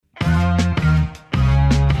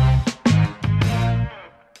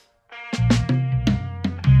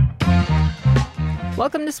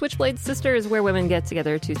Welcome to Switchblade Sisters, where women get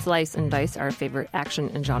together to slice and dice our favorite action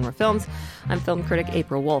and genre films. I'm film critic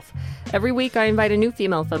April Wolf. Every week I invite a new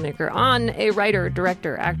female filmmaker on, a writer,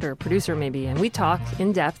 director, actor, producer maybe, and we talk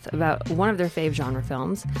in depth about one of their fave genre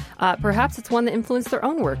films. Perhaps it's one that influenced their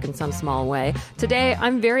own work in some small way. Today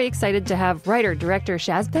I'm very excited to have writer, director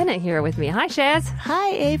Shaz Bennett here with me. Hi, Shaz. Hi,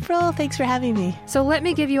 April. Thanks for having me. So let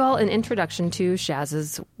me give you all an introduction to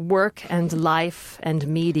Shaz's work and life and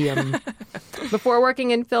medium. Before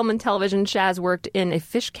working in film and television, Shaz worked in a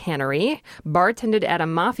fish cannery, bartended at a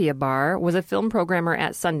mafia bar, was a film programmer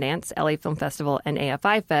at Sundance, LA Film Festival, and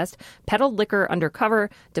AFI Fest, peddled liquor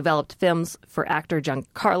undercover, developed films for actor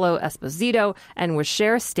Giancarlo Esposito, and was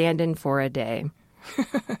Cher's stand-in for a day.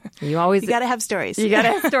 You gotta have stories. You gotta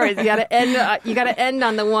have stories. You gotta end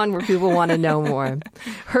on the one where people want to know more.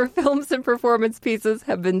 Her films and performance pieces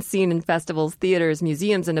have been seen in festivals, theaters,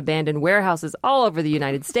 museums, and abandoned warehouses all over the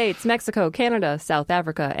United States, Mexico, Canada, South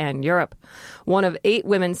Africa, and Europe. One of 8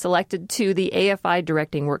 women selected to the AFI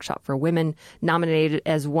Directing Workshop for Women, nominated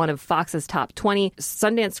as one of Fox's Top 20,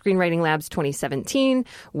 Sundance Screenwriting Lab's 2017,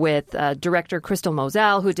 with director Crystal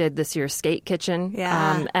Moselle, who did this year's Skate Kitchen,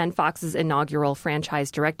 and Fox's inaugural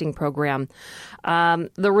franchise directing program.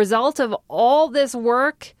 The result of all this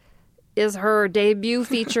work is her debut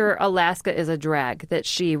feature, Alaska is a Drag, that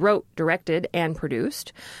she wrote, directed, and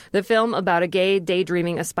produced. The film, about a gay,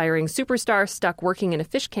 daydreaming, aspiring superstar stuck working in a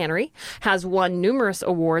fish cannery, has won numerous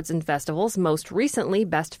awards and festivals, most recently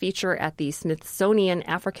Best Feature at the Smithsonian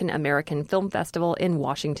African American Film Festival in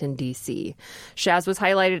Washington, D.C. Shaz was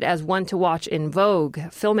highlighted as one to watch in Vogue,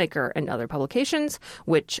 Filmmaker, and other publications,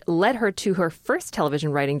 which led her to her first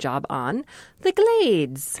television writing job on The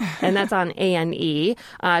Glades, and that's on A&E.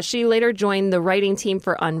 She later joined the writing team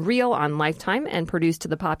for Unreal on Lifetime and produced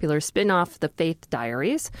the popular spin-off The Faith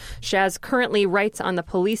Diaries. Shaz currently writes on the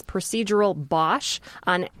police procedural Bosch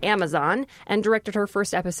on Amazon and directed her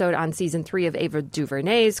first episode on season 3 of Ava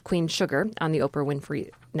DuVernay's Queen Sugar on the Oprah Winfrey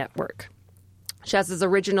Network. Shaz's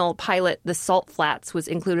original pilot, The Salt Flats, was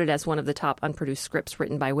included as one of the top unproduced scripts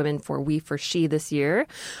written by women for We for She this year.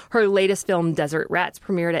 Her latest film, Desert Rats,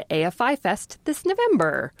 premiered at AFI Fest this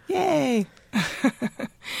November. Yay!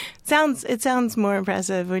 It sounds more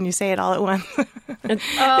impressive when you say it all at once.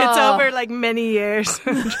 It's over like many years.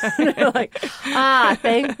 Thank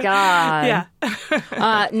God. Yeah.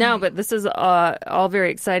 No, but this is all very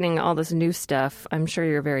exciting, all this new stuff. I'm sure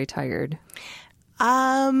you're very tired.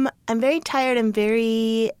 I'm very tired and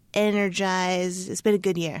very energized. It's been a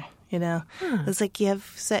good year, you know. It's like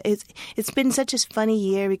it's been such a funny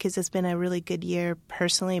year because it's been a really good year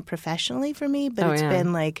personally and professionally for me, but it's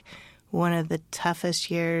been like one of the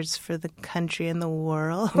toughest years for the country and the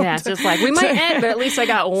world. Yeah, it's just like, we might end, but at least I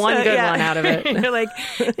got one good one out of it. You're like,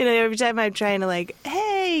 every time I'm trying to like,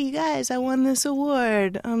 hey, you guys, I won this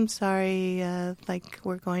award. I'm sorry,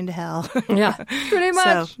 we're going to hell. Yeah, pretty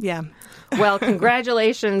much. So, yeah. Well,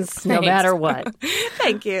 congratulations, no matter what.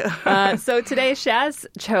 Thank you. So today, Shaz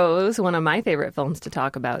chose one of my favorite films to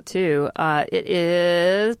talk about, too. It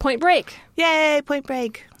is Point Break. Yay, Point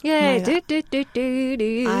Break. Yay. I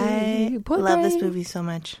love this movie so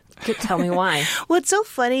much. Tell me why. Well, it's so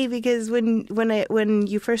funny because when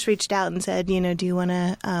you first reached out and said, do you want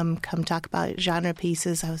to come talk about genre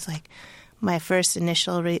pieces, I was like, my first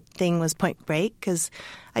initial thing was Point Break because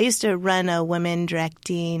I used to run a women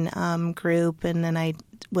directing group, and then I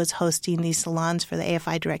was hosting these salons for the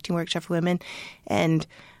AFI Directing Workshop for Women. And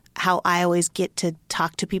how I always get to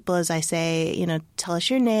talk to people as I say, tell us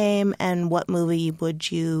your name and what movie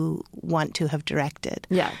would you want to have directed.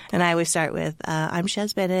 Yeah. And I always start with, I'm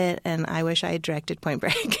Shaz Bennett, and I wish I had directed Point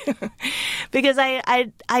Break. Because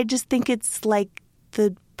I just think it's like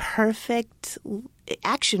the perfect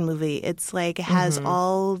action movie. It's like it has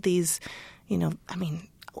all these,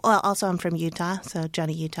 well, also I'm from Utah, so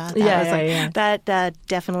Johnny Utah. That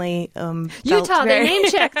definitely Utah, they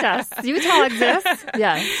name-checked us. Utah exists.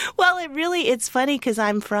 Yeah. Well, it's funny because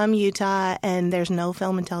I'm from Utah and there's no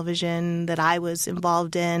film and television that I was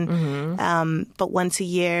involved in. But once a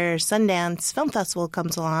year, Sundance Film Festival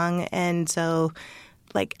comes along, and so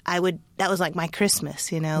that was like my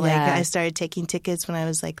Christmas, I started taking tickets when I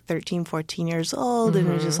was like 13, 14 years old, and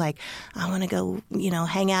it was just like, I want to go,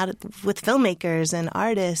 hang out with filmmakers and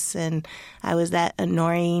artists. And I was that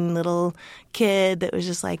annoying little kid that was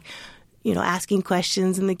just like, asking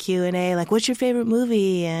questions in the Q&A, like, what's your favorite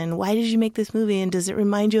movie? And why did you make this movie? And does it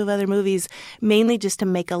remind you of other movies? Mainly just to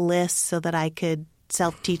make a list so that I could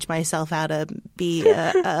self-teach myself how to be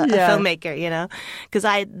a filmmaker, because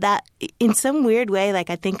that in some weird way,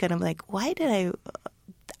 I think, and I'm like, why did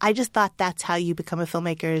I just thought that's how you become a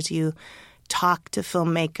filmmaker, is you talk to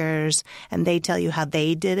filmmakers and they tell you how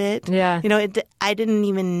they did it. Yeah. You know, I didn't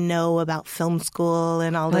even know about film school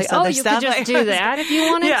and all this other stuff. Oh, you could just do that if you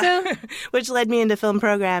wanted to? Which led me into film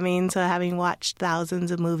programming. So having watched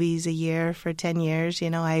thousands of movies a year for 10 years, you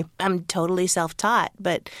know, I'm totally self-taught.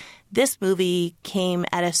 But this movie came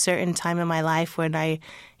at a certain time in my life when I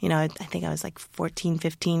think I was like 14,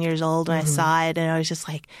 15 years old when I saw it. And I was just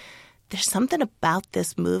like, there's something about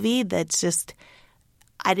this movie that's just,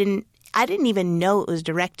 I didn't even know it was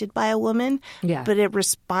directed by a woman, but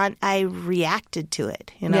I reacted to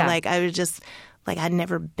it. You know, like I was just like, I'd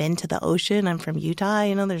never been to the ocean. I'm from Utah,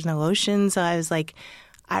 you know, there's no ocean. So I was like,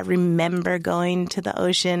 I remember going to the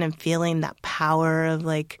ocean and feeling that power of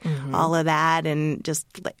like all of that. And just,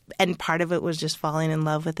 and part of it was just falling in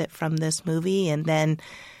love with it from this movie. And then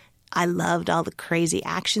I loved all the crazy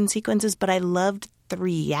action sequences, but I loved the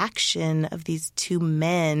reaction of these two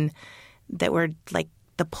men that were like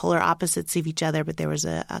the polar opposites of each other, but there was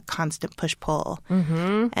a constant push-pull.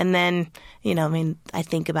 And then, you know, I mean, I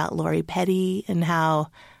think about Lori Petty and how,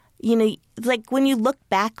 you know, like when you look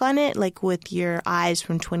back on it, like with your eyes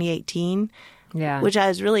from 2018, which I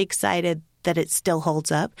was really excited that it still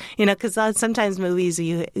holds up, you know, because sometimes movies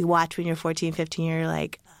you watch when you're 14, 15, you're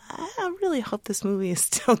like, I really hope this movie is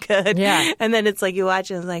still good. Yeah. And then it's like you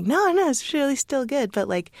watch it and it's like, no, it's really still good. But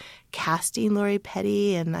like casting Lori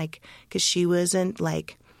Petty and like, because she wasn't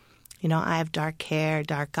like, you know, I have dark hair,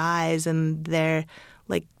 dark eyes, and they're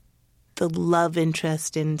like the love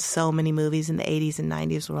interest in so many movies in the 80s and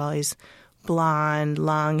 90s were always blonde,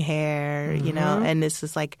 long hair, you know, and this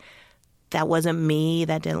is like, that wasn't me.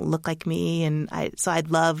 That didn't look like me. And so I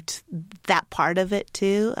loved that part of it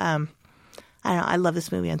too. I don't know. I love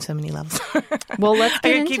this movie on so many levels. Well, let's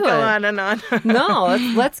get into it. Keep going on and on. No,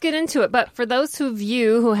 let's get into it. But for those of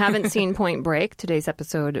you who haven't seen Point Break, today's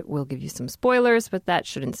episode will give you some spoilers, but that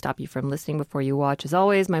shouldn't stop you from listening before you watch. As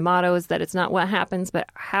always, my motto is that it's not what happens, but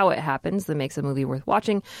how it happens that makes a movie worth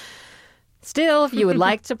watching. Still, if you would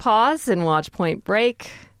like to pause and watch Point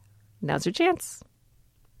Break, now's your chance.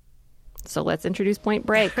 So let's introduce Point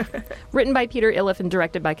Break. Written by Peter Iliff and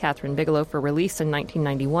directed by Catherine Bigelow for release in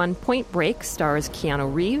 1991, Point Break stars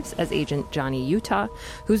Keanu Reeves as Agent Johnny Utah,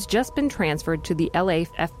 who's just been transferred to the LA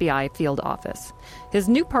FBI field office. His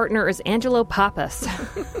new partner is Angelo Pappas.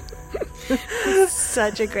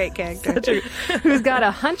 Such a great character. Who's got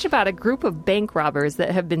a hunch about a group of bank robbers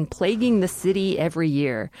that have been plaguing the city every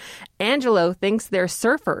year. Angelo thinks they're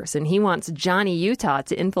surfers, and he wants Johnny Utah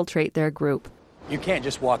to infiltrate their group. You can't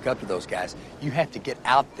just walk up to those guys. You have to get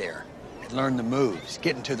out there and learn the moves,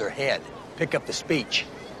 get into their head, pick up the speech.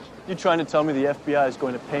 You're trying to tell me the FBI is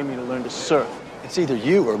going to pay me to learn to surf? It's either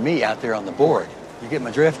you or me out there on the board. You get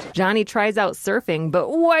my drift? Johnny tries out surfing, but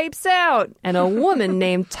wipes out. And a woman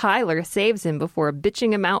named Tyler saves him before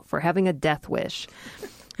bitching him out for having a death wish.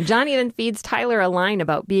 Johnny then feeds Tyler a line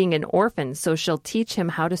about being an orphan, so she'll teach him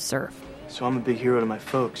how to surf. So I'm a big hero to my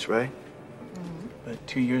folks, right? But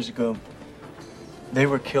 2 years ago, they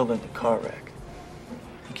were killed in a car wreck.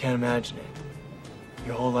 You can't imagine it.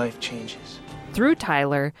 Your whole life changes. Through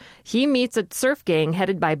Tyler, he meets a surf gang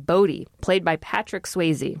headed by Bodie, played by Patrick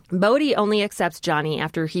Swayze. Bodie only accepts Johnny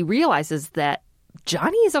after he realizes that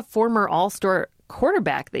Johnny is a former all-star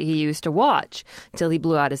quarterback that he used to watch till he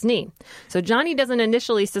blew out his knee. So Johnny doesn't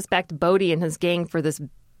initially suspect Bodie and his gang for this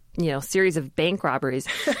series of bank robberies.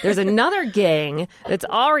 There's another gang that's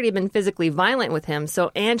already been physically violent with him,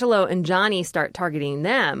 so Angelo and Johnny start targeting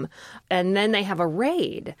them, and then they have a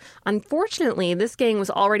raid. Unfortunately, this gang was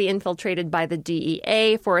already infiltrated by the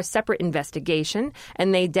DEA for a separate investigation,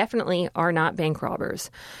 and they definitely are not bank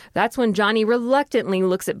robbers. That's when Johnny reluctantly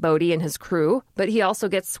looks at Bodie and his crew, but he also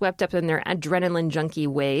gets swept up in their adrenaline junkie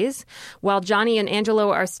ways. While Johnny and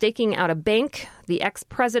Angelo are staking out a bank, the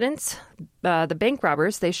ex-presidents, the bank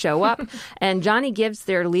robbers, they show up, and Johnny gives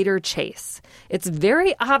their leader chase. It's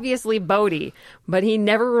very obviously Bodie, but he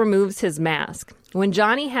never removes his mask. When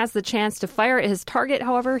Johnny has the chance to fire at his target,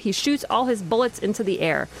 however, he shoots all his bullets into the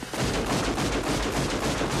air.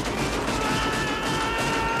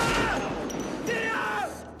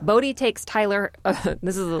 Bodie takes Tyler...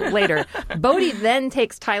 this is later. Bodie then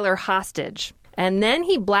takes Tyler hostage. And then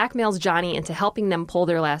he blackmails Johnny into helping them pull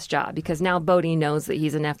their last job because now Bodie knows that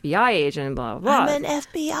he's an FBI agent and blah, blah, blah. I'm an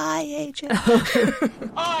FBI agent.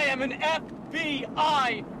 I am an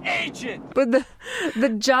FBI agent! But the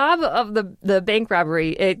job of the bank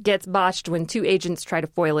robbery, it gets botched when two agents try to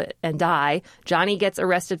foil it and die. Johnny gets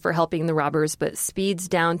arrested for helping the robbers, but speeds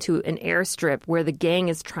down to an airstrip where the gang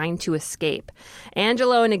is trying to escape.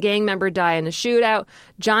 Angelo and a gang member die in a shootout.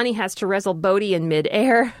 Johnny has to wrestle Bodie in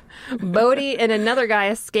midair. Bodie and another guy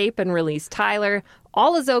escape and release Tyler.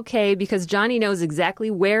 all is okay because Johnny knows exactly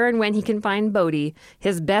where and when he can find Bodhi,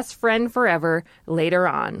 his best friend forever, later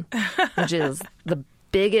on, which is the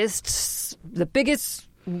biggest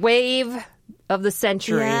wave of the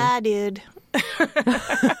century. Yeah, dude.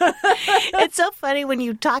 It's so funny when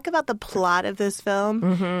you talk about the plot of this film.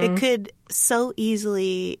 It could so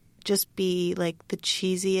easily just be like the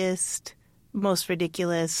cheesiest, most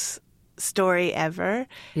ridiculous story ever.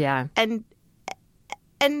 Yeah.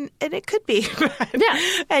 And it could be. Yeah.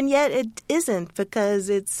 And yet it isn't, because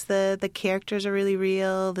it's the characters are really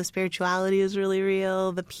real, the spirituality is really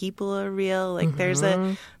real, the people are real. Like there's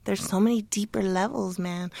so many deeper levels,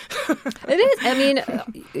 man. It is. I mean,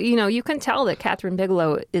 you can tell that Kathryn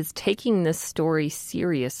Bigelow is taking this story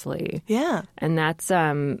seriously. Yeah. And that's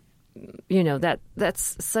that's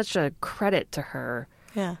such a credit to her.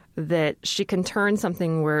 Yeah. That she can turn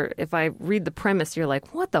something where if I read the premise, you're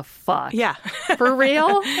like, what the fuck? Yeah. For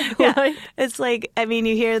real? Yeah. Like, It's like, I mean,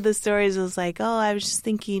 you hear the stories, it's like, oh, I was just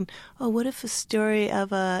thinking, oh, what if a story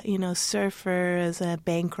of a, surfer as a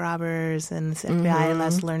bank robbers and the FBI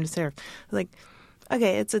has to learn to surf? Like,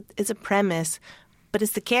 okay, it's a premise, but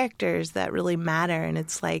it's the characters that really matter. And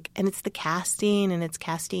it's like, and it's the casting, and it's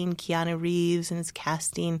casting Keanu Reeves, and it's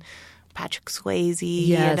casting Patrick Swayze,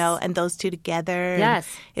 Yes. and those two together. Yes.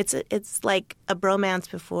 And it's like a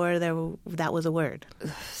bromance before that was a word.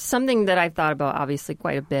 something that I've thought about obviously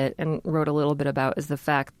quite a bit and wrote a little bit about is the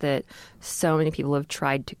fact that so many people have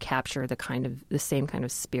tried to capture the same kind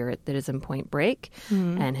of spirit that is in Point Break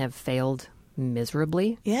and have failed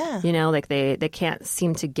miserably. Yeah. Like they can't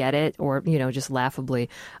seem to get it, or, just laughably.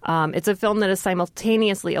 It's a film that is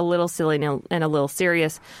simultaneously a little silly and a little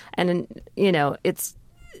serious. And,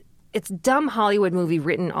 it's dumb Hollywood movie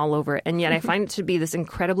written all over it, and yet I find it to be this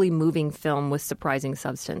incredibly moving film with surprising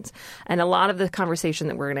substance. And a lot of the conversation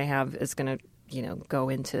that we're going to have is going to, go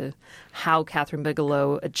into how Kathryn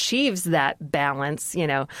Bigelow achieves that balance,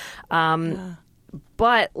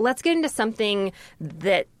 But let's get into something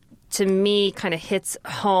that, to me, kind of hits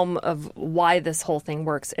home of why this whole thing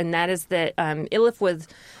works, and that is that Iliff was...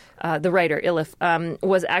 the writer, Iliff,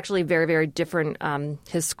 was actually very, very different.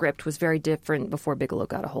 His script was very different before Bigelow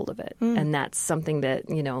got a hold of it. And that's something that,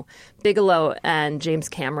 Bigelow and James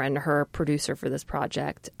Cameron, her producer for this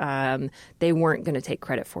project, they weren't going to take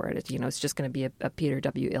credit for it. It's just going to be a Peter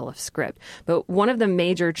W. Iliff script. But one of the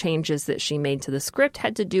major changes that she made to the script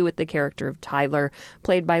had to do with the character of Tyler,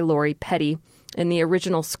 played by Lori Petty. In the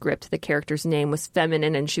original script, the character's name was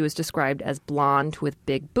feminine, and she was described as blonde with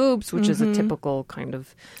big boobs, which is a typical kind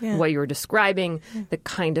of what you were describing, the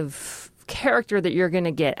kind of character that you're going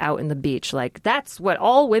to get out in the beach. Like, that's what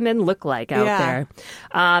all women look like out there.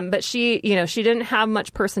 But she didn't have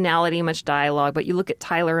much personality, much dialogue. But you look at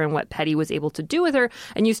Tyler and what Petty was able to do with her,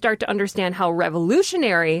 and you start to understand how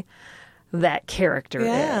revolutionary that character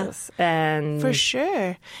is. And for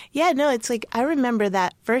sure. Yeah, no, it's like, I remember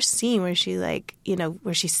that first scene where she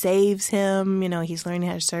where she saves him, he's learning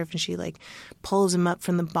how to surf, and she pulls him up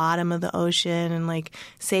from the bottom of the ocean and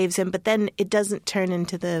saves him. But then it doesn't turn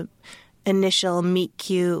into the initial meet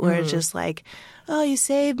cute where it's just like, oh, you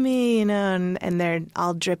saved me, and they're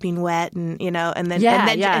all dripping wet, and and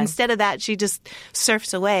then instead of that, she just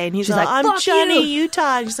surfs away, and he's like, I'm Johnny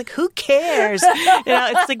Utah, and she's like, who cares?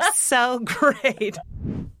 It's so great.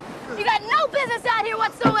 You got no business out here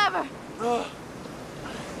whatsoever.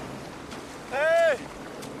 Hey,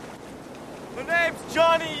 my name's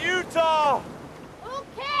Johnny Utah. Who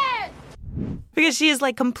cares? Because she is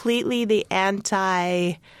completely the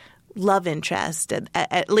anti love interest,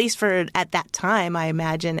 at least at that time, I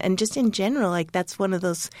imagine. And just in general, that's one of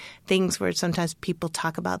those things where sometimes people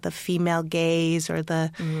talk about the female gaze or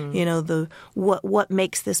the, the what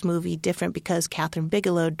makes this movie different because Kathryn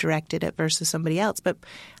Bigelow directed it versus somebody else. But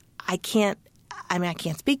I can't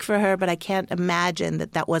speak for her, but I can't imagine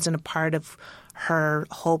that wasn't a part of her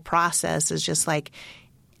whole process. It's just I've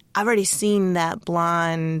already seen that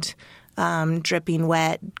blonde, dripping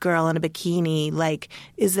wet girl in a bikini.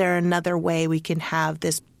 Is there another way we can have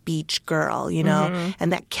this beach girl,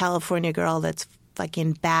 and that California girl that's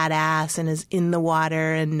fucking badass and is in the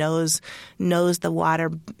water and knows the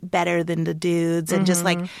water better than the dudes, and just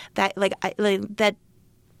that, that.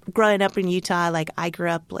 Growing up in Utah, I grew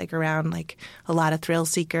up around a lot of thrill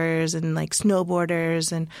seekers and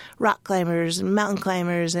snowboarders and rock climbers and mountain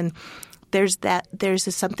climbers, and there's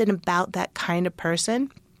something about that kind of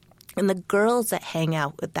person. And the girls that hang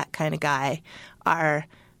out with that kind of guy are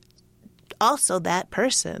also that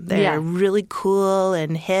person. They're really cool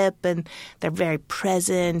and hip, and they're very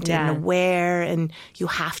present and aware, and you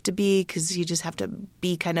have to be, because you just have to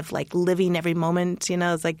be kind of like living every moment. You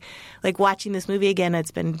know, it's like watching this movie again.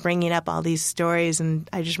 It's been bringing up all these stories, and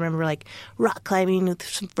I just remember like rock climbing with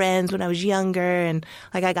some friends when I was younger, and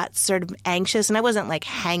like I got sort of anxious, and I wasn't like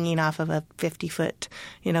hanging off of a 50-foot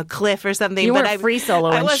cliff or something. You weren't free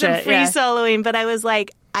soloing. I wasn't free soloing, but I was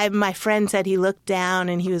like, my friend said he looked down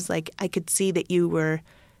and he was like, I could see that you were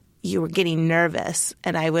getting nervous.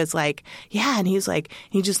 And I was like, yeah. And he was like,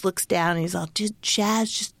 he just looks down and he's all,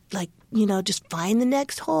 Shaz, just like, just find the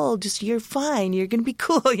next hole. Just, you're fine. You're going to be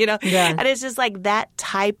cool, Yeah. And it's just like that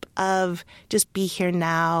type of just be here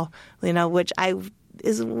now, which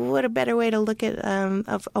what a better way to look at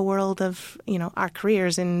of a world of, our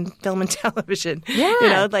careers in film and television.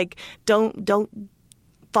 Yeah. Like don't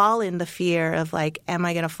fall in the fear of like, am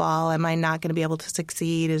I going to fall? Am I not going to be able to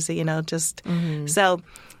succeed? So,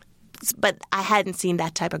 but I hadn't seen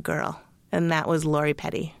that type of girl. And that was Lori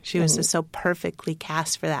Petty. She was just so perfectly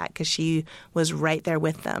cast for that because she was right there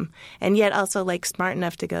with them. And yet also like smart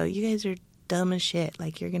enough to go, you guys are dumb as shit.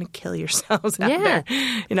 Like, you're going to kill yourselves out there.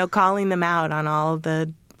 Calling them out on all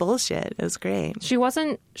the bullshit. It was great. She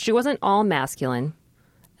wasn't all masculine.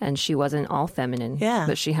 And she wasn't all feminine,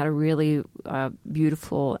 but she had a really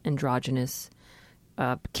beautiful androgynous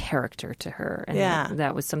character to her. And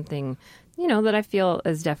that was something, that I feel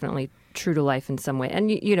is definitely true to life in some way. And,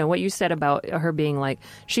 what you said about her being like,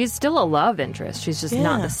 she's still a love interest. She's just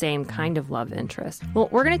not the same kind of love interest. Well,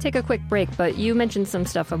 we're going to take a quick break, but you mentioned some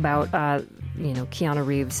stuff about, Keanu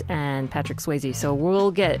Reeves and Patrick Swayze. So we'll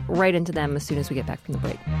get right into them as soon as we get back from the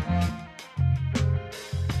break.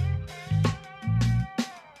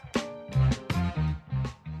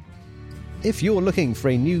 If you're looking for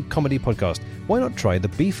a new comedy podcast, why not try the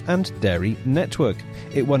Beef and Dairy Network?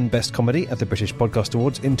 It won Best Comedy at the British Podcast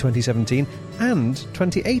Awards in 2017 and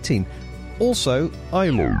 2018. Also,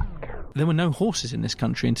 ILO. There were no horses in this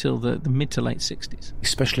country until the mid to late 60s.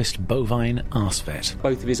 Specialist bovine arse vet.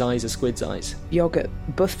 Both of his eyes are squid's eyes. Yogurt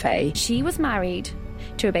buffet. She was married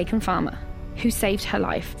to a bacon farmer who saved her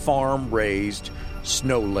life. Farm-raised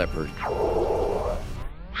snow leopard.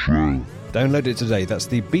 Download it today. That's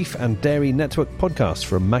the Beef and Dairy Network podcast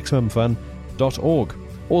from MaximumFun.org.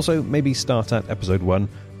 Also, maybe start at episode 1,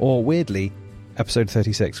 or weirdly, episode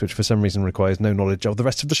 36, which for some reason requires no knowledge of the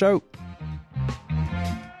rest of the show.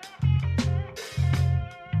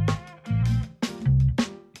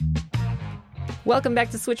 Welcome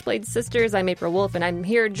back to Switchblade Sisters. I'm April Wolf, and I'm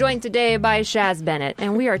here joined today by Shaz Bennett,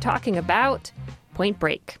 and we are talking about Point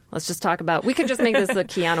Break. Let's just talk about... We could just make this the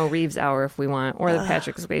Keanu Reeves hour if we want, or the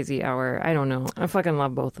Patrick Swayze hour. I don't know. I fucking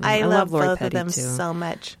love both of them. I love Lori both Petty of them too. so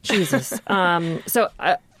much. Jesus.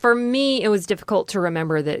 For me, it was difficult to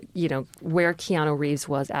remember that, where Keanu Reeves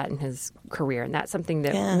was at in his career. And that's something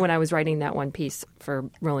that when I was writing that one piece for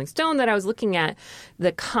Rolling Stone, that I was looking at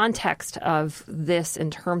the context of this in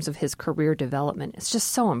terms of his career development. It's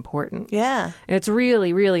just so important. Yeah. It's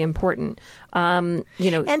really, really important. And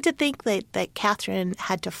to think that Catherine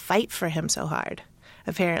had to fight for him so hard.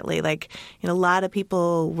 Apparently, a lot of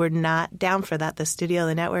people were not down for that. The studio,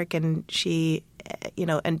 the network, and she,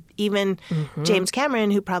 and even James Cameron,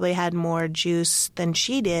 who probably had more juice than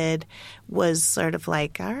she did, was sort of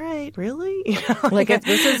like, all right, really? If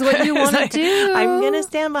this is what you want to do, I'm going to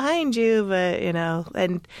stand behind you. But,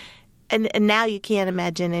 and now you can't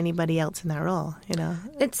imagine anybody else in that role,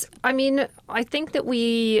 I think that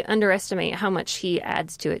we underestimate how much he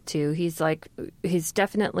adds to it, too. He's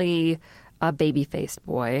definitely a baby-faced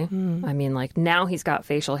boy. Now he's got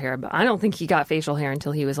facial hair, but I don't think he got facial hair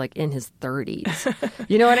until he was in his 30s.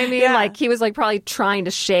 You know what I mean? Yeah. He was probably trying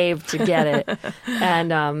to shave to get it.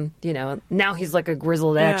 And, now he's a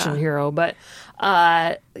grizzled action hero. But,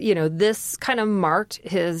 this kind of marked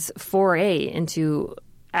his foray into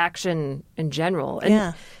action in general.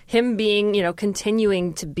 And him being,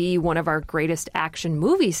 continuing to be one of our greatest action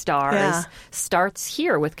movie stars starts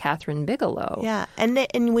here with Catherine Bigelow. Yeah.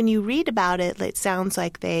 And when you read about it, it sounds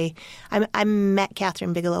like I met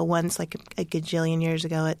Catherine Bigelow once, a gajillion years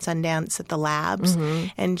ago at Sundance at the Labs.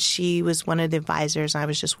 And she was one of the advisors. I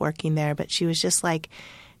was just working there. But she was just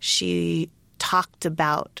she talked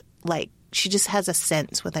about, she just has a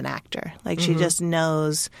sense with an actor. She just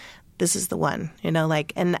knows this is the one, and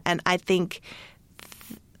I think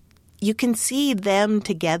you can see them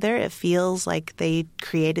together. It feels like they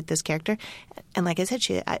created this character. And like I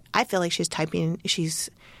said, I feel like she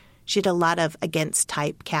did a lot of against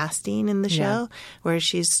type casting in the show where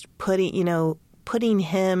she's putting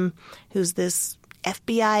him, who's this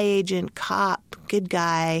FBI agent, cop, good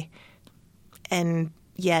guy, and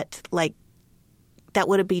yet that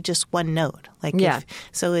would be just one note. Like,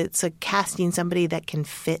 so it's a casting somebody that can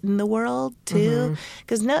fit in the world too.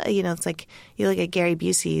 Because it's like you look at Gary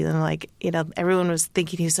Busey and like, everyone was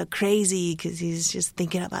thinking he was so crazy because he's just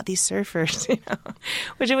thinking about these surfers,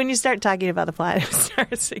 Which when you start talking about the plot, it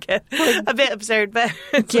starts to get a bit absurd. But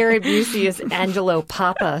Gary Busey is Angelo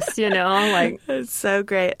Pappas, like it's so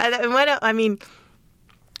great.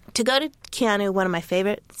 To go to Keanu, one of my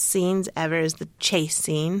favorite scenes ever is the chase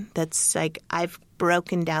scene. That's like, I've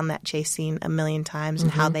broken down that chase scene a million times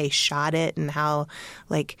and how they shot it and how,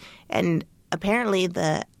 like, and apparently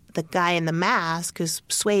the guy in the mask, because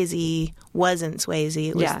Swayze wasn't Swayze,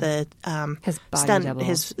 it was the his body double.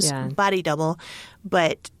 His body double,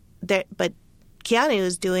 but Keanu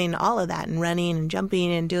was doing all of that and running and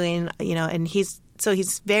jumping and doing, and he's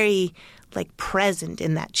very like present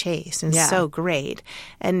in that chase and so great.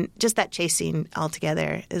 And just that chase scene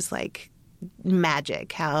altogether is like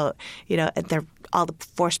magic. How, they're all the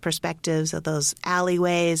forced perspectives of those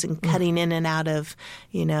alleyways and cutting in and out of,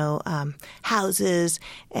 houses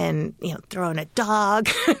and, throwing a dog.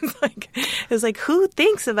 It's like, who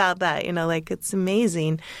thinks about that? It's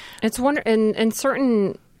amazing. It's in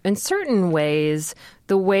certain ways,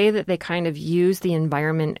 the way that they kind of use the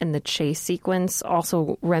environment in the chase sequence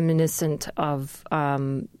also reminiscent of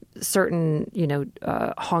certain,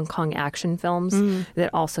 Hong Kong action films that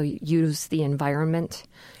also use the environment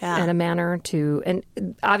in a manner to, and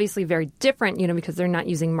obviously very different, because they're not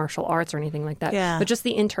using martial arts or anything like that. Yeah. But just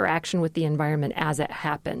the interaction with the environment as it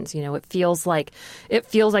happens, it feels like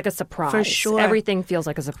a surprise. For sure. Everything feels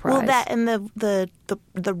like a surprise. Well, that and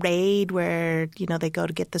the raid where, they go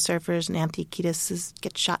to get the surfers and Anthony Kiedis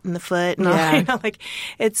gets shot in the foot. And all,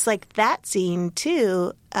 it's like that scene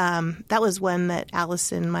too. That was one that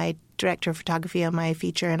Allison, my director of photography on my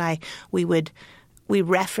feature, and we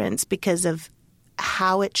reference because of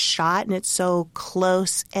how it's shot and it's so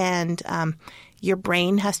close, and your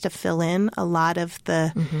brain has to fill in a lot of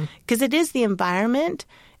the because it is the environment,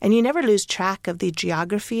 and you never lose track of the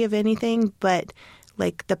geography of anything, but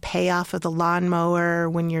like the payoff of the lawnmower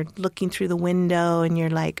when you're looking through the window and you're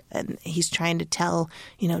like, and he's trying to tell,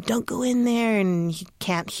 don't go in there, and you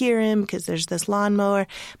can't hear him because there's this lawnmower,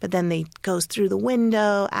 but then they goes through the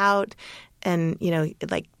window out, and,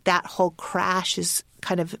 like that whole crash is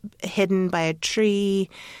kind of hidden by a tree,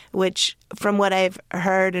 which from what I've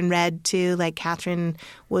heard and read too, like Catherine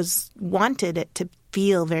wanted it to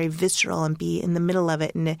feel very visceral and be in the middle of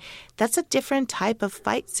it. And that's a different type of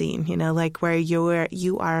fight scene, like where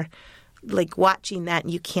you are like watching that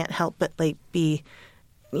and you can't help but like be,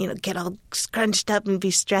 get all scrunched up and be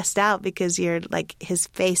stressed out because you're like, his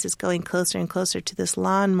face is going closer and closer to this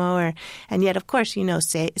lawnmower. And yet, of course,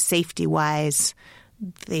 safety wise,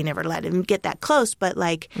 they never let him get that close, but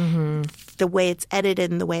like the way it's edited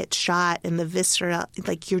and the way it's shot and the visceral,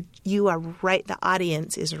 like you are right. The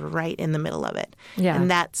audience is right in the middle of it. Yeah.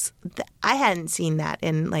 And I hadn't seen that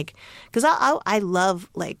in like, because I love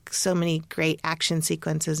like so many great action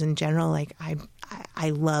sequences in general. Like I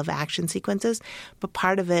love action sequences, but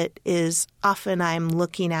part of it is often I'm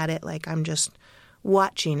looking at it like I'm just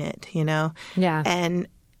watching it, Yeah. And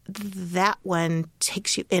that one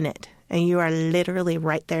takes you in it. And you are literally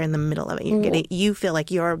right there in the middle of it. You feel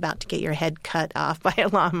like you're about to get your head cut off by a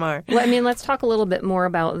lawnmower. Well, let's talk a little bit more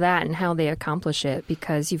about that and how they accomplish it,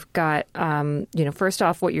 because you've got, first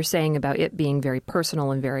off, what you're saying about it being very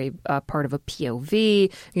personal and very part of a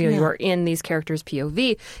POV. You are in these characters'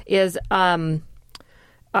 POV is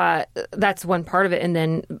that's one part of it. And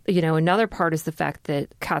then, another part is the fact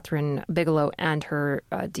that Catherine Bigelow and her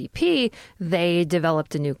DP, they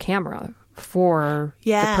developed a new camera for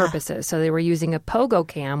the purposes. So they were using a pogo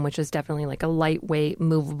cam, which is definitely like a lightweight,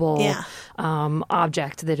 movable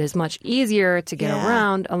object that is much easier to get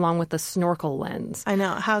around, along with the snorkel lens. I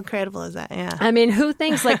know. How incredible is that? Yeah. Who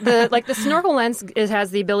thinks the snorkel lens has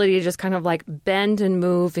the ability to just kind of like bend and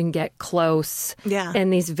move and get close in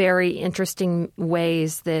these very interesting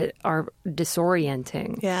ways that are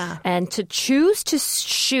disorienting. Yeah. And to choose to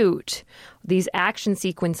shoot these action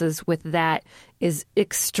sequences with that is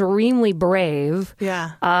extremely brave.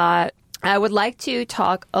 Yeah. I would like to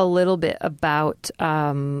talk a little bit about,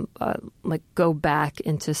 go back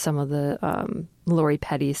into some of the Lori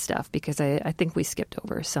Petty stuff, because I think we skipped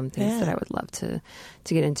over some things that I would love to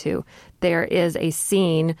get into. There is a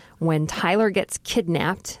scene when Tyler gets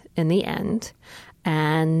kidnapped in the end,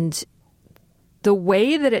 and the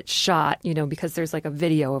way that it's shot, because there's like a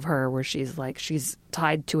video of her where she's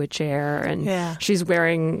tied to a chair and she's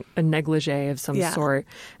wearing a negligee of some sort.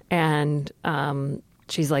 And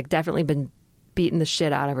she's like definitely been beating the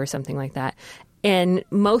shit out of or something like that. And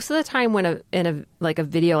most of the time when in a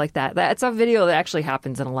video like that's a video that actually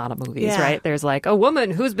happens in a lot of movies, right? There's like a woman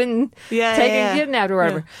who's been kidnapped or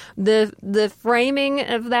whatever. Yeah. The framing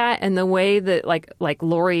of that and the way that like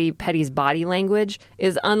Lori Petty's body language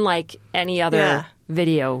is unlike any other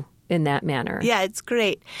video in that manner. Yeah, it's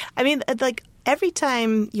great. I mean, like every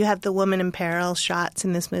time you have the woman in peril shots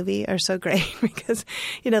in this movie are so great because,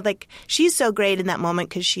 like she's so great in that moment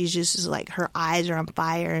because she's just like her eyes are on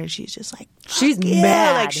fire and she's just like, she's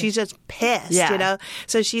mad. Like she's just pissed,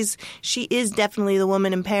 So she is definitely the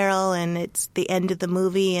woman in peril and it's the end of the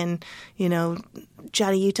movie and,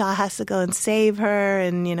 Johnny Utah has to go and save her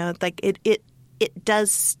and, like it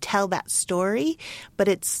does tell that story, but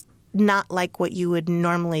it's not like what you would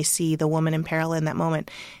normally see the woman in peril in that moment.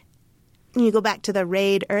 You go back to the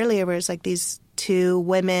raid earlier where it's like these two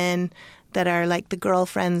women that are like the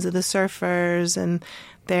girlfriends of the surfers and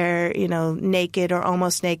they're, naked or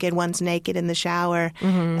almost naked. One's naked in the shower.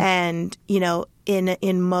 Mm-hmm. And,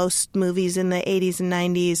 in most movies in the 80s and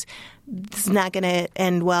 90s, it's not going to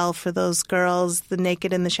end well for those girls, the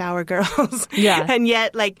naked in the shower girls. Yeah. And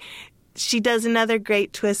yet, like, she does another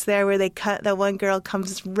great twist there where the one girl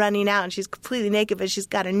comes running out and she's completely naked, but she's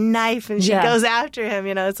got a knife and she goes after him.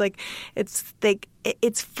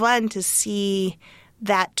 It's fun to see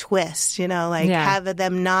that twist, have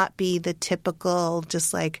them not be the typical,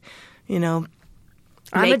 just like,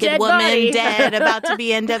 I'm naked woman dead, about to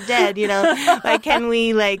be end up dead, like can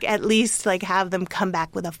we like at least like have them come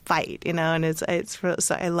back with a fight, and it's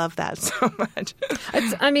so I love that so much.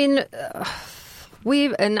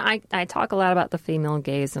 I talk a lot about the female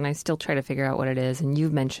gaze, and I still try to figure out what it is. And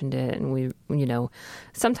you've mentioned it, and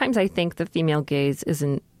sometimes I think the female gaze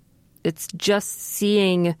it's just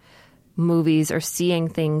seeing movies or seeing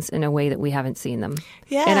things in a way that we haven't seen them.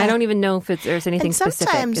 Yeah. And I don't even know if there's anything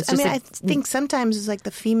specific. I think sometimes it's like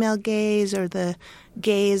the female gaze or the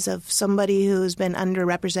gaze of somebody who's been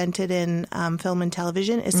underrepresented in film and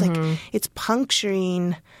television. It's like it's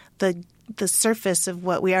puncturing the surface of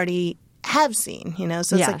what we already have seen,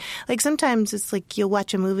 So it's like sometimes it's like you'll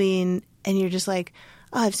watch a movie and you're just like,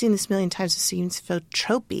 oh, I've seen this a million times. It seems so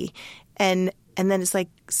tropey. And then it's like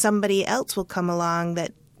somebody else will come along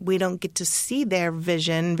that we don't get to see their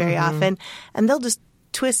vision very often. And they'll just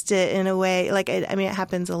twist it in a way. Like, it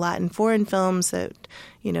happens a lot in foreign films that,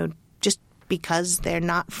 just because they're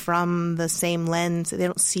not from the same lens, they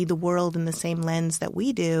don't see the world in the same lens that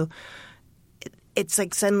we do. It's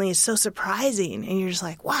like suddenly it's so surprising and you're just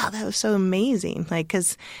like, wow, that was so amazing. Like,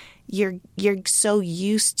 because you're so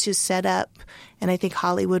used to set up, and I think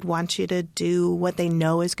Hollywood wants you to do what they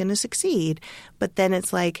know is going to succeed. But then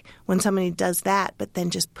it's like when somebody does that, but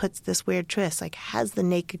then just puts this weird twist, like has the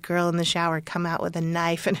naked girl in the shower come out with a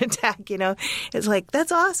knife and attack, it's like,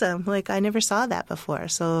 that's awesome. Like, I never saw that before.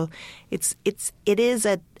 So it's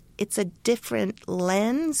a different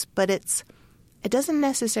lens, but it doesn't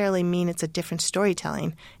necessarily mean it's a different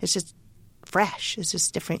storytelling. It's just fresh. It's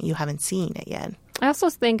just different. You haven't seen it yet. I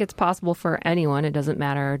also think it's possible for anyone. It doesn't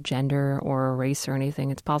matter gender or race or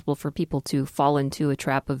anything. It's possible for people to fall into a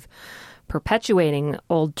trap of perpetuating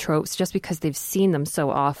old tropes just because they've seen them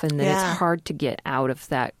so often that it's hard to get out of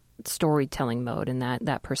that storytelling mode and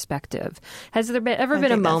that perspective. Has there ever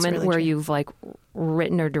been a moment really where you've like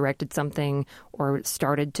written or directed something or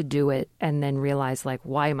started to do it and then realized like,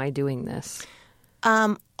 why am I doing this?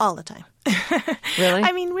 All the time.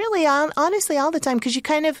 Really? Really, honestly, all the time. Because you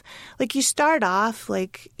kind of, like, you start off,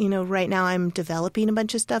 like, right now I'm developing a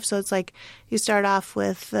bunch of stuff. So it's like you start off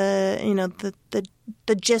with,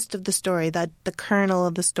 the gist of the story, the kernel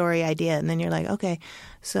of the story idea. And then you're like, okay,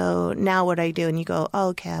 so now what do I do? And you go, oh,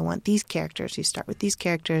 okay, I want these characters. You start with these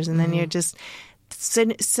characters. And then you're just,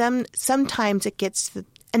 sometimes it gets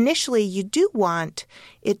initially you do want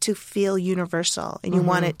it to feel universal and you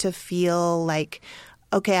want it to feel like,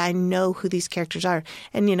 okay, I know who these characters are.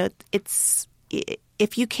 And, it's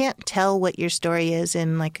if you can't tell what your story is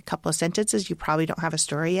in like a couple of sentences, you probably don't have a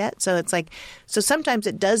story yet. So it's like, so sometimes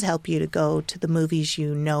it does help you to go to the movies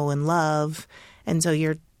you know and love. And so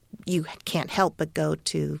you can't help but go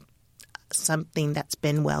to something that's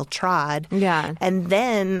been well trod. Yeah. And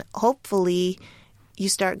then hopefully you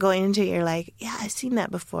start going into it, you're like, yeah, I've seen that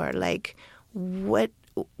before. Like, what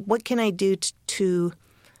can I do to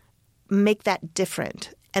make that different?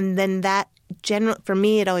 And then that for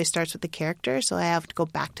me, it always starts with the character. So I have to go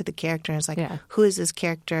back to the character. And it's like, who is this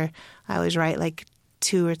character? I always write like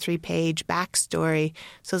 2 or 3 page backstory.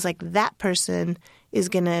 So it's like that person is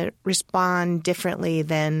going to respond differently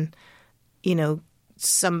than,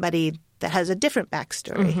 somebody that has a different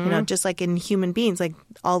backstory, just like in human beings, like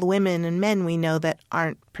all the women and men we know that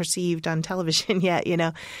aren't perceived on television yet,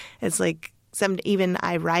 it's like even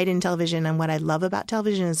I write in television, and what I love about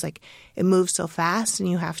television is like it moves so fast, and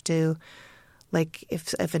you have to, like,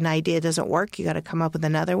 if an idea doesn't work, you got to come up with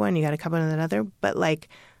another one. You got to come up with another. But like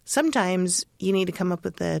sometimes you need to come up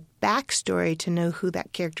with a backstory to know who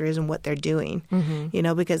that character is and what they're doing.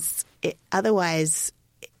 Because otherwise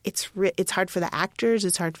it's hard for the actors,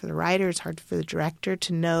 it's hard for the writer, it's hard for the director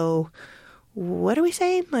to know. What are we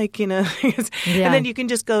saying? Like, and then you can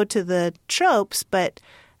just go to the tropes. But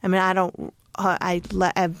I mean,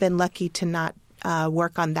 I've been lucky to not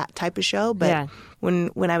work on that type of show. But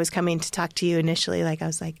when I was coming to talk to you initially, like I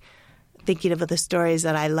was like thinking of the stories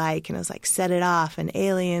that I like, and I was like Set It Off and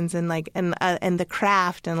Aliens and like and The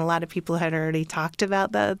Craft, and a lot of people had already talked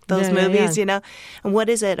about those movies, And what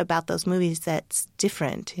is it about those movies that's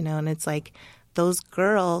different, And it's like those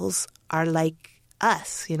girls are like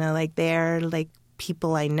us, like they're like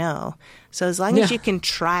people I know. So as long as you can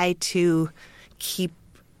try to keep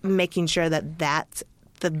making sure that that's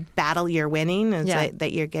the battle you're winning, is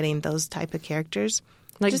that you're getting those type of characters,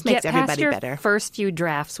 like just makes everybody better. First few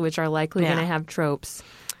drafts, which are likely going to have tropes,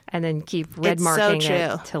 and then keep red marking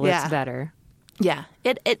it till it's better. Yeah,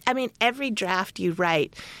 I mean, every draft you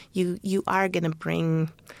write, you are going to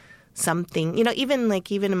bring something. Even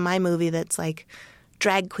in my movie that's like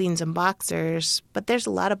drag queens and boxers, but there's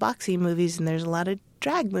a lot of boxing movies, and there's a lot of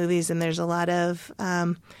drag movies, and there's a lot of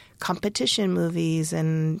competition movies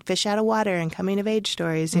and fish out of water and coming of age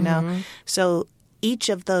stories, So each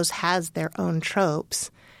of those has their own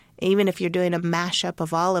tropes. Even if you're doing a mashup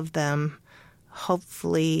of all of them,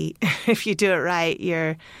 hopefully, if you do it right,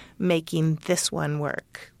 you're making this one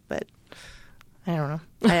work. But I don't know.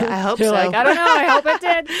 I hope so. Like, I don't know. I hope it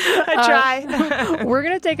did. I try. We're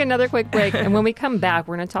going to take another quick break. And when we come back,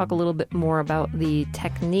 we're going to talk a little bit more about the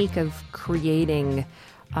technique of creating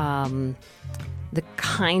the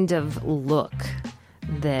kind of look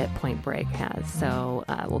that Point Break has. So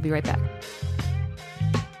we'll be right back.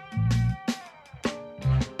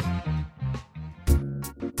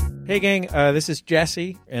 Hey, gang, this is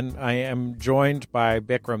Jesse, and I am joined by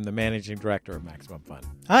Bikram, the managing director of Maximum Fun.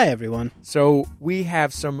 Hi, everyone. So we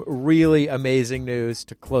have some really amazing news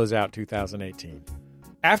to close out 2018.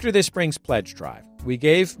 After this spring's pledge drive, we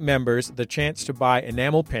gave members the chance to buy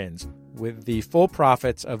enamel pins with the full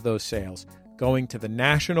profits of those sales going to the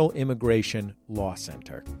National Immigration Law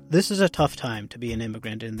Center. This is a tough time to be an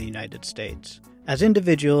immigrant in the United States. As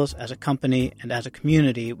individuals, as a company, and as a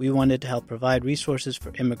community, we wanted to help provide resources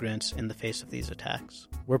for immigrants in the face of these attacks.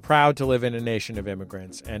 We're proud to live in a nation of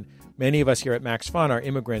immigrants, and many of us here at Max Fun are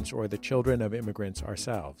immigrants or the children of immigrants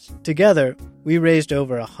ourselves. Together, we raised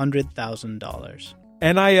over $100,000.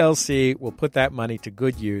 NILC will put that money to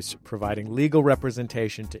good use, providing legal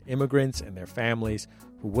representation to immigrants and their families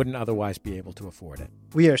who wouldn't otherwise be able to afford it.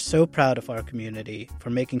 We are so proud of our community for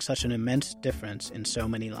making such an immense difference in so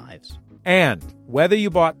many lives. And whether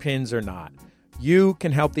you bought pins or not, you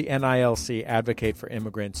can help the NILC advocate for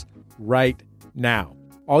immigrants right now.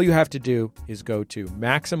 All you have to do is go to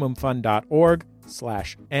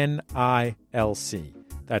MaximumFun.org/NILC.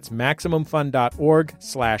 That's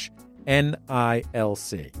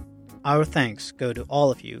MaximumFun.org/NILC. Our thanks go to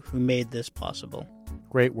all of you who made this possible.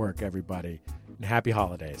 Great work, everybody, and happy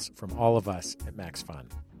holidays from all of us at Max Fun.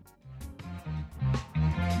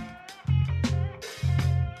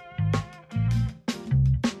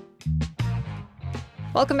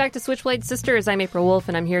 Welcome back to Switchblade Sisters. I'm April Wolf,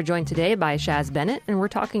 and I'm here joined today by Shaz Bennett, and we're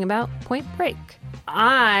talking about Point Break.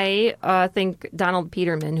 I think Donald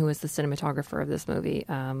Peterman, who is the cinematographer of this movie,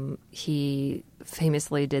 he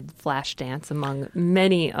famously did Flashdance, among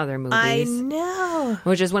many other movies. I know.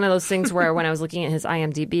 Which is one of those things where when I was looking at his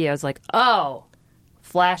IMDb, I was like, oh,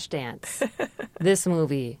 Flashdance. This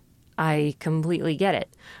movie. I completely get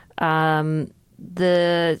it.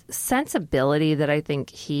 The sensibility that I think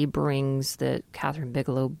he brings, that Catherine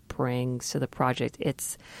Bigelow brings to the project,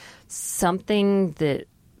 it's something that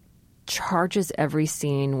charges every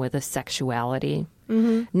scene with a sexuality.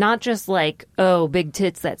 Mm-hmm. Not just like, oh, big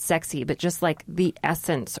tits, that's sexy, but just like the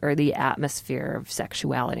essence or the atmosphere of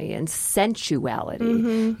sexuality and sensuality,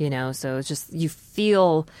 Mm-hmm. So it's just, you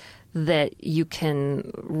feel that you can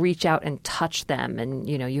reach out and touch them, and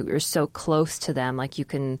you're so close to them, like you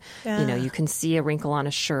can you can see a wrinkle on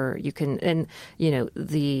a shirt, you can, and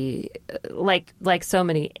the like so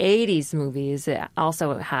many 80s movies, it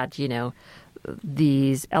also had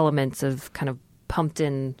these elements of kind of pumped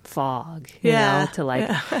in fog,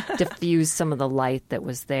 to diffuse some of the light that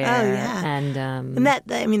was there. Oh, yeah. And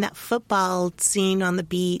that football scene on the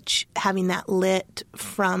beach, having that lit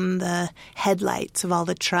from the headlights of all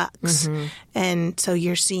the trucks. Mm-hmm. And so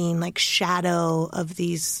you're seeing like shadow of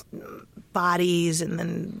these bodies and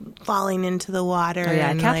then falling into the water. Oh,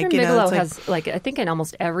 yeah. And Catherine like, you know, Bigelow it's has, like, I think in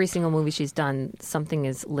almost every single movie she's done, something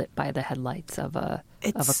is lit by the headlights of a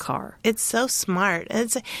car. It's so smart.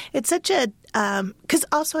 It's such a because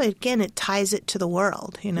also again it ties it to the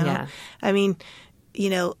world. You know, Yeah. I mean, you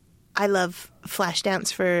know, I love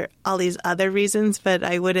Flashdance for all these other reasons, but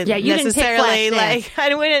I wouldn't Yeah, you didn't pick necessarily Flashdance.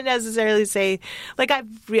 I wouldn't necessarily say like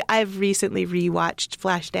I've recently rewatched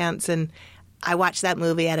Flashdance, and I watched that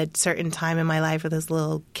movie at a certain time in my life with this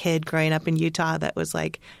little kid growing up in Utah that was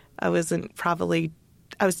like I was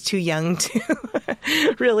too young to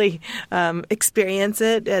really experience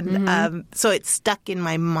it, and so it stuck in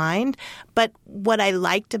my mind. But what I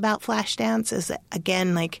liked about Flashdance is that,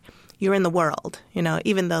 again, like you're in the world, you know,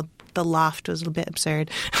 even though the loft was a bit absurd.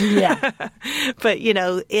 Yeah. But, you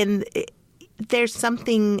know, there's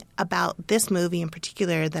something about this movie in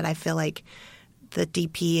particular that I feel like the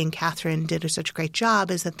DP and Catherine did such a great job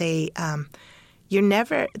is that they you're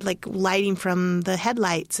never like lighting from the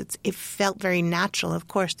headlights. It felt very natural. Of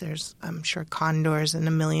course, there's I'm sure condors and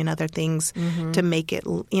a million other things to make it.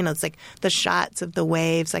 You know, it's like the shots of the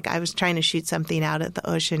waves. Like I was trying to shoot something out at the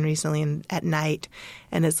ocean recently at night,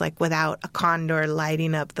 and it's like without a condor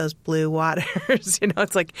lighting up those blue waters. You know,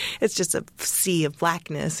 it's like it's just a sea of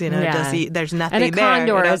blackness. You know, there's nothing and a there.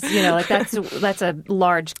 condor you know? is, you know, like that's a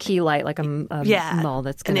large key light, like a mall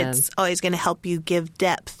that's going to. And it's always going to help you give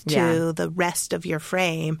depth to the rest of your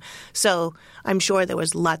frame. So I'm sure there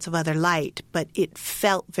was lots of other light, but it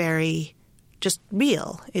felt very just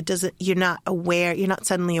real. It doesn't. You're not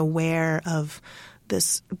suddenly aware of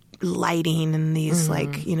this lighting and these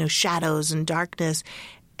like, you know, shadows and darkness.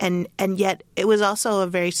 And yet it was also a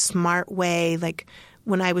very smart way. Like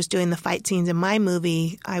when I was doing the fight scenes in my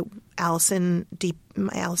movie, Allison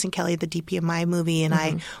Kelly, the DP of my movie, and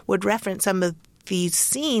I would reference some of these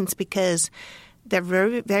scenes because they're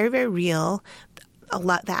very, very, very real.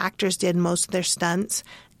 The actors did most of their stunts,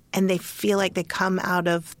 and they feel like they come out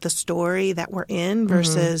of the story that we're in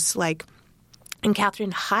versus like, and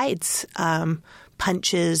Catherine hides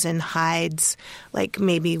punches and hides like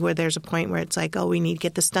maybe where there's a point where it's like, oh, we need to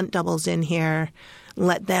get the stunt doubles in here,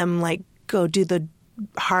 let them like go do the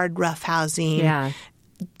hard rough housing. Yeah.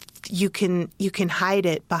 You can hide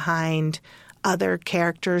it behind other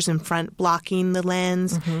characters in front blocking the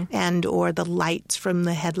lens and or the lights from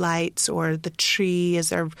the headlights or the tree as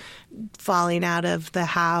they're falling out of the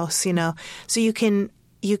house, you know. So you can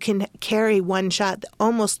carry one shot that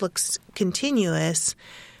almost looks continuous,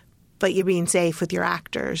 but you're being safe with your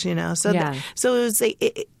actors, you know. So so it was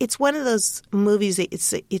it's one of those movies that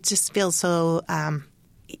it just feels so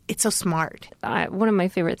it's so smart. One of my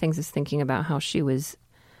favorite things is thinking about how she was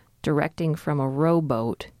directing from a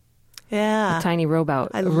rowboat. Yeah, a tiny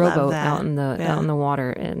rowboat out in the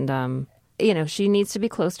water, and you know, she needs to be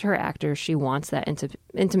close to her actors. She wants that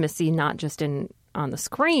intimacy, not just on the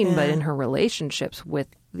screen, but in her relationships with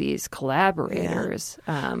these collaborators.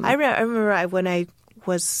 I remember when I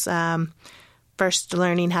was first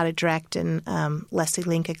learning how to direct, and Leslie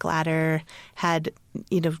Linka Glatter had,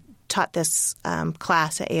 you know, taught this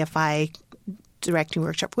class at AFI. Directing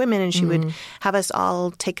workshop for women, and she would have us all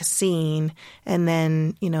take a scene and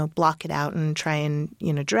then, you know, block it out and try and,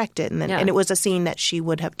 you know, direct it. And then and it was a scene that she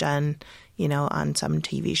would have done, you know, on some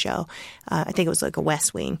TV show. I think it was like a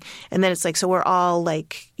West Wing. And then it's like, so we're all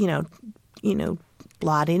like, you know,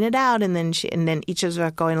 blotting it out, and then each of us are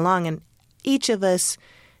going along, and each of us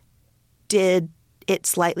did it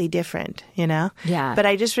slightly different, you know? Yeah. But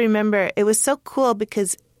I just remember it was so cool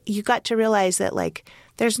because you got to realize that like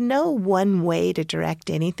there's no one way to direct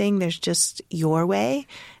anything. There's just your way.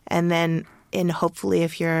 And then hopefully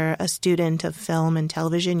if you're a student of film and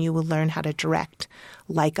television, you will learn how to direct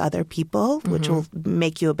like other people, which will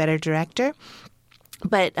make you a better director.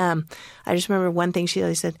 But I just remember one thing she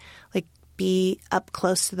always said, like, be up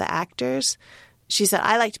close to the actors. She said,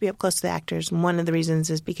 I like to be up close to the actors. And one of the reasons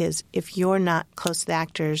is because if you're not close to the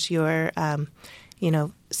actors, your, you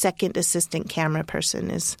know, second assistant camera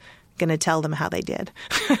person is going to tell them how they did.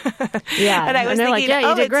 Yeah. And I was thinking, like, yeah,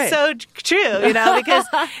 you did great. It's so true, you know, because,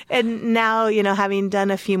 and now, you know, having done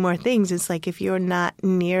a few more things, it's like if you're not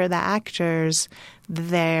near the actors,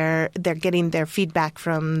 they're getting their feedback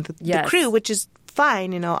from the crew, which is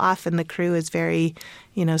fine. You know, often the crew is very,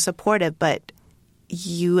 you know, supportive, but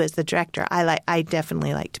you as the director, I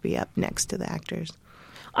definitely like to be up next to the actors.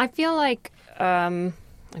 I feel like, I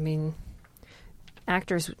mean,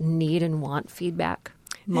 actors need and want feedback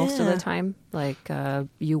most of the time. Like,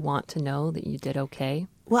 you want to know that you did okay.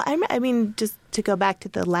 Well, I mean, just to go back to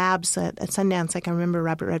the labs at Sundance, like I remember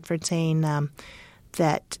Robert Redford saying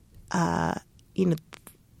that, you know,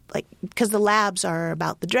 like, because the labs are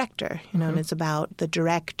about the director, you know, and it's about the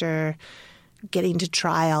director getting to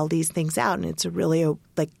try all these things out. And it's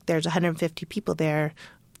like there's 150 people there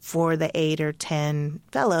for the 8 or 10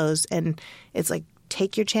 fellows. And it's like,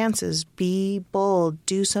 take your chances, be bold,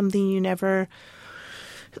 do something you never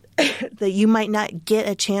that you might not get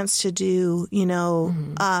a chance to do, you know,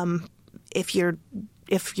 if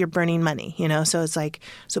you're burning money, you know. So it's like,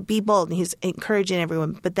 so be bold. And he's encouraging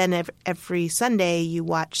everyone. But then every Sunday you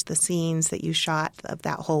watch the scenes that you shot of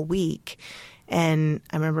that whole week. And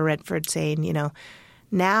I remember Redford saying, you know,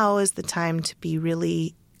 now is the time to be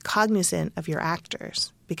really cognizant of your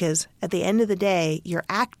actors, because at the end of the day, your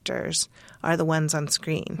actors are the ones on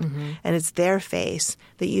screen. And it's their face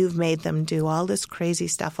that you've made them do all this crazy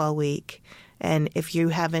stuff all week. And if you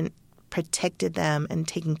haven't protected them and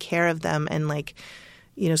taken care of them and, like,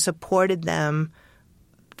 you know, supported them,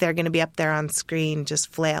 they're going to be up there on screen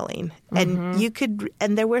just flailing. And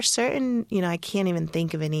and there were certain, you know, I can't even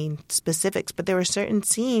think of any specifics, but there were certain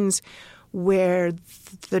scenes where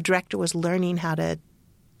the director was learning how to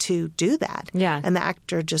do that. Yeah. And the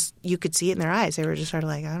actor just, you could see it in their eyes. They were just sort of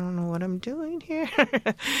like, I don't know what I'm doing here.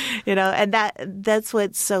 You know, and that's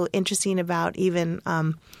what's so interesting about even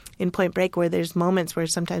in Point Break, where there's moments where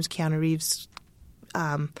sometimes Keanu Reeves'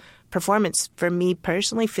 performance, for me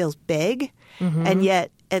personally, feels big. And yet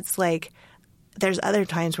it's like there's other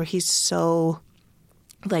times where he's so,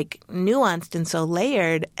 like, nuanced and so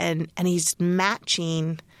layered, and he's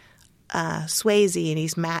matching Swayze, and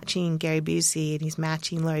he's matching Gary Busey, and he's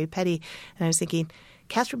matching Lori Petty. And I was thinking,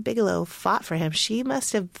 Catherine Bigelow fought for him. She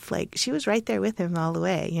must have, like, she was right there with him all the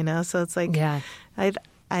way, you know? So it's like, I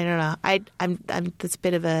don't know. I'm that's a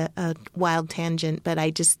bit of a wild tangent, but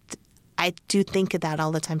I do think of that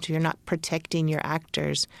all the time too. You're not protecting your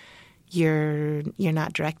actors. You're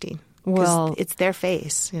not directing. Well, it's their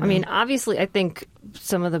face. You know? I mean, obviously, I think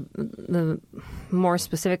some of the more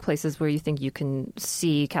specific places where you think you can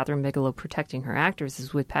see Catherine Bigelow protecting her actors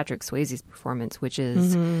is with Patrick Swayze's performance, which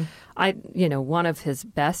is, one of his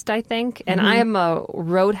best, I think. And I am a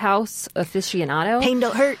Roadhouse aficionado. Pain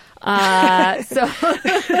don't hurt. So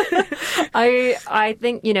I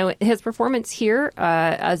think, you know, his performance here,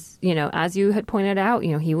 as you had pointed out,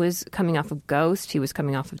 you know, he was coming off of Ghost. He was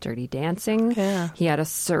coming off of Dirty Dancing. Yeah. He had a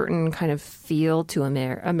certain kind of feel to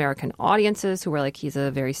American audiences who were like, he's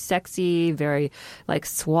a very sexy, very, like,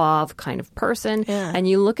 suave kind of person. Yeah. And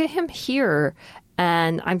you look at him here,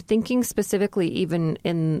 and I'm thinking specifically even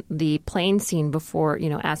in the plane scene before, you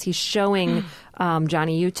know, as he's showing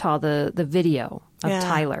Johnny Utah the video of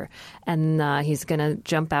Tyler, and he's going to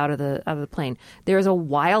jump out of the plane. There's a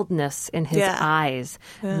wildness in his eyes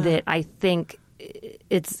that I think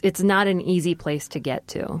it's not an easy place to get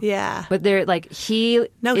to. Yeah, but they're like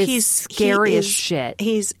he's scary as shit.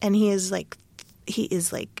 He is like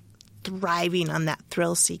thriving on that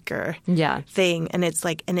thrill seeker thing, and it's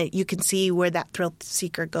like, you can see where that thrill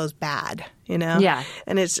seeker goes bad, you know? Yeah.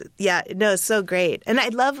 And it's so great. And I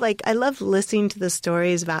love listening to the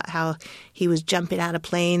stories about how he was jumping out of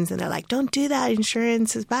planes, and they're like, don't do that,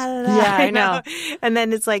 insurance is blah, blah, blah. Yeah, I know. And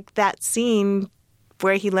then it's like that scene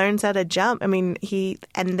where he learns how to jump. I mean, the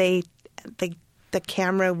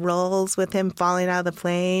camera rolls with him falling out of the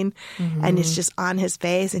plane, and it's just on his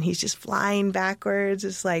face, and he's just flying backwards.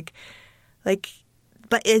 It's like,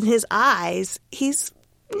 but in his eyes, he's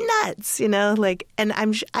nuts, you know. Like, and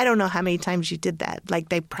I don't know how many times you did that. Like,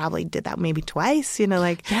 they probably did that maybe twice, you know.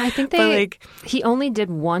 Like, yeah, I think he only did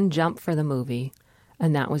one jump for the movie.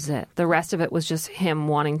 And that was it. The rest of it was just him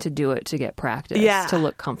wanting to do it to get practice, to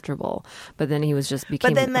look comfortable. But then he was just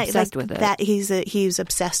obsessed with it. That he's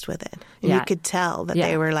obsessed with it. And you could tell that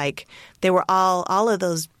they were all of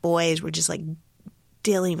those boys were just like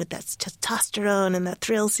dealing with that testosterone and that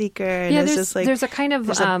thrill seeker. And it's just like there's a kind of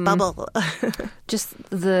a bubble. Just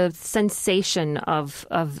the sensation of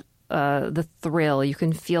the thrill. You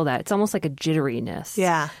can feel that. It's almost like a jitteriness.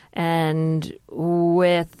 Yeah. And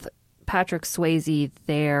with Patrick Swayze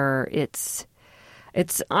there, it's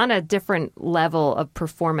on a different level of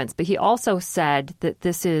performance. But he also said that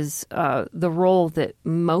this is the role that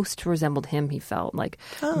most resembled him, he felt, like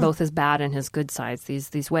both his bad and his good sides,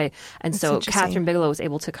 these way. And That's so Catherine Bigelow was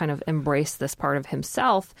able to kind of embrace this part of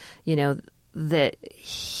himself, you know, that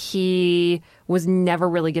he was never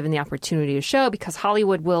really given the opportunity to show, because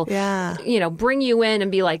Hollywood will, you know, bring you in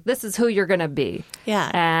and be like, this is who you're going to be.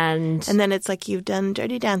 Yeah. And then it's like, you've done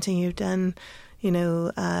Dirty Dancing, you've done,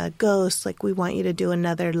 Ghost, like, we want you to do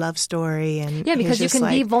another love story. And yeah, because you can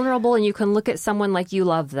be vulnerable and you can look at someone like you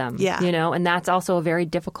love them. Yeah. And that's also a very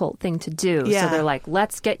difficult thing to do. Yeah. So they're like,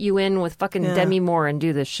 let's get you in with fucking Demi Moore and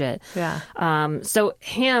do this shit. Yeah. So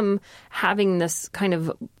him having this kind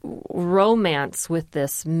of romance with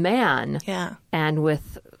this man and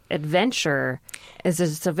with adventure is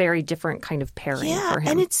just a very different kind of pairing for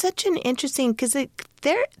him. And it's such an interesting, because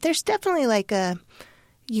there's definitely like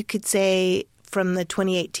you could say from the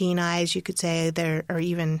 2018 eyes, you could say there, or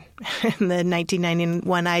even in the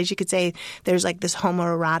 1991 eyes, you could say there's like this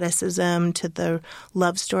homoeroticism to the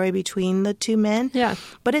love story between the two men. Yeah.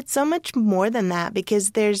 But it's so much more than that,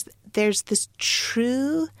 because there's this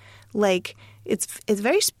true, like, it's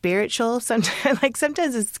very spiritual. Sometimes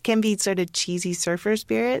it can be sort of cheesy surfer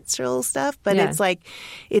spiritual stuff, but it's like,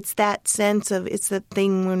 it's that sense of, it's the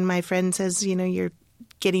thing when my friend says, you're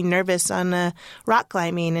getting nervous on rock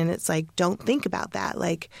climbing, and it's like, don't think about that.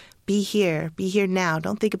 Like, be here now.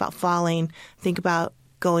 Don't think about falling. Think about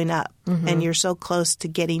going up. Mm-hmm. And you're so close to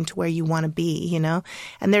getting to where you want to be, And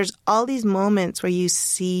there's all these moments where you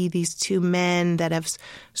see these two men that have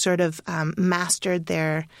sort of mastered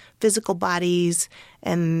their physical bodies,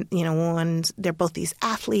 and, they're both these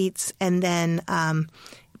athletes, and then,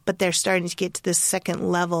 but they're starting to get to this second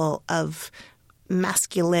level of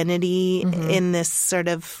masculinity in this sort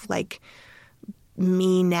of like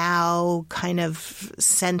me now kind of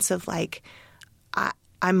sense of like,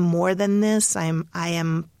 I'm more than this. I am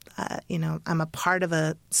I'm a part of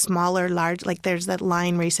a smaller, large, like there's that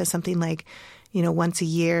line where he says something like, once a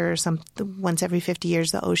year or once every 50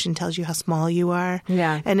 years, the ocean tells you how small you are.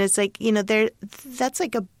 Yeah. And it's like, that's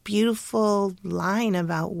like a beautiful line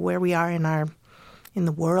about where we are in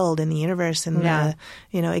the world, in the universe, in the,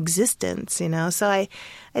 existence, So I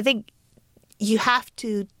think you have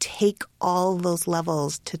to take all those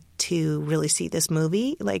levels to really see this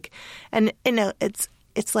movie. Like, and,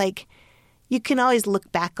 it's like, you can always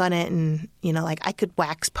look back on it and, like I could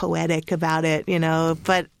wax poetic about it,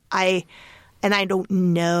 but I don't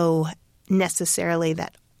know necessarily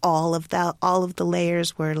that all of the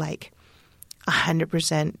layers were like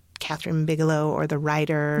 100% Catherine Bigelow or the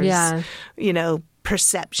writers,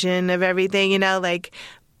 perception of everything, like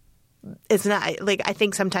it's not like, I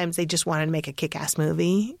think sometimes they just wanted to make a kick-ass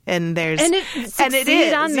movie, and it is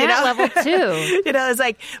on that level too. It's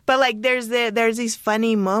like, but like there's these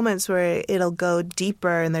funny moments where it'll go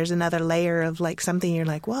deeper, and there's another layer of like something you're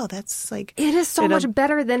like, whoa, that's like, it is so much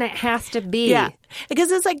better than it has to be. Yeah,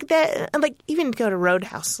 because it's like that. Like even go to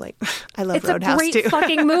Roadhouse, like I love Roadhouse too. It's a great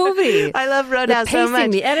fucking movie. I love Roadhouse so much.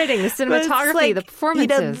 The editing, the cinematography, the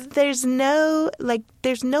performances. There's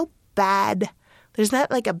no bad. There's not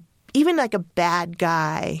like even like a bad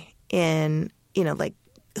guy in, like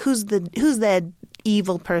who's the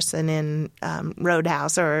evil person in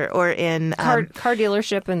Roadhouse or in car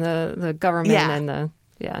dealership and the government and the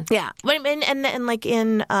and like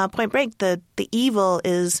in Point Break, the evil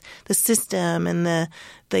is the system and the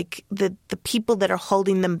people that are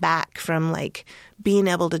holding them back from like being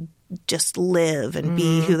able to just live and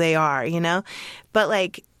be who they are, but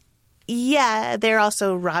like. Yeah, they're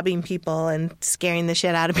also robbing people and scaring the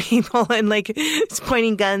shit out of people and like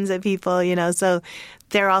pointing guns at people, so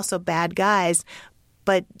they're also bad guys.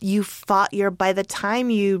 But by the time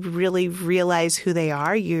you really realize who they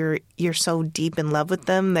are, you're so deep in love with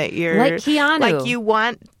them that you're like Keanu. Like you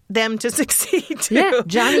want them to succeed too. Yeah,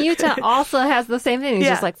 Johnny Utah also has the same thing. He's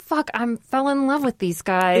just like, fuck, I fell in love with these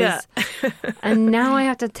guys. Yeah. And now I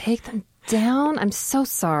have to take them down. I'm so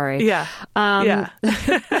sorry. Yeah.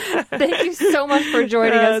 Thank you so much for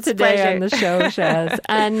joining us today on the show, Shaz.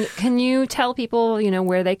 And can you tell people,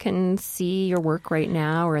 where they can see your work right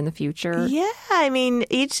now or in the future? Yeah. I mean,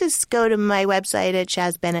 you just go to my website at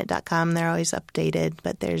shazbennett.com. They're always updated.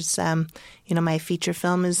 But there's, my feature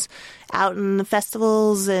film is out in the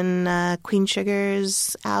festivals, and Queen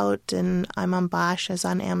Sugar's out, and I'm on Bosch as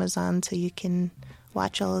on Amazon, so you can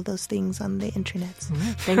watch all of those things on the internet.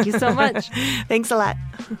 Thank you so much. Thanks a lot.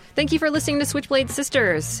 Thank you for listening to Switchblade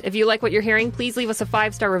Sisters. If you like what you're hearing, please leave us a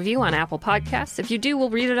 5-star review on Apple Podcasts. If you do, we'll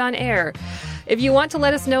read it on air. If you want to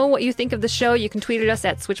let us know what you think of the show, you can tweet at us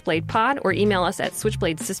at SwitchbladePod or email us at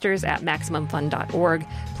switchbladesisters@MaximumFun.org.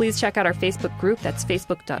 Please check out our Facebook group. That's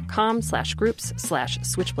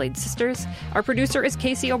facebook.com/groups/Switchblade Sisters. Our producer is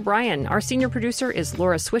Casey O'Brien. Our senior producer is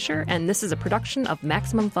Laura Swisher, and this is a production of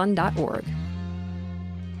MaximumFun.org.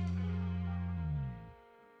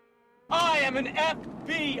 I am an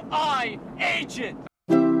FBI agent!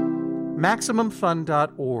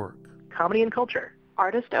 MaximumFun.org. Comedy and culture.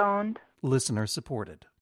 Artist owned. Listener supported.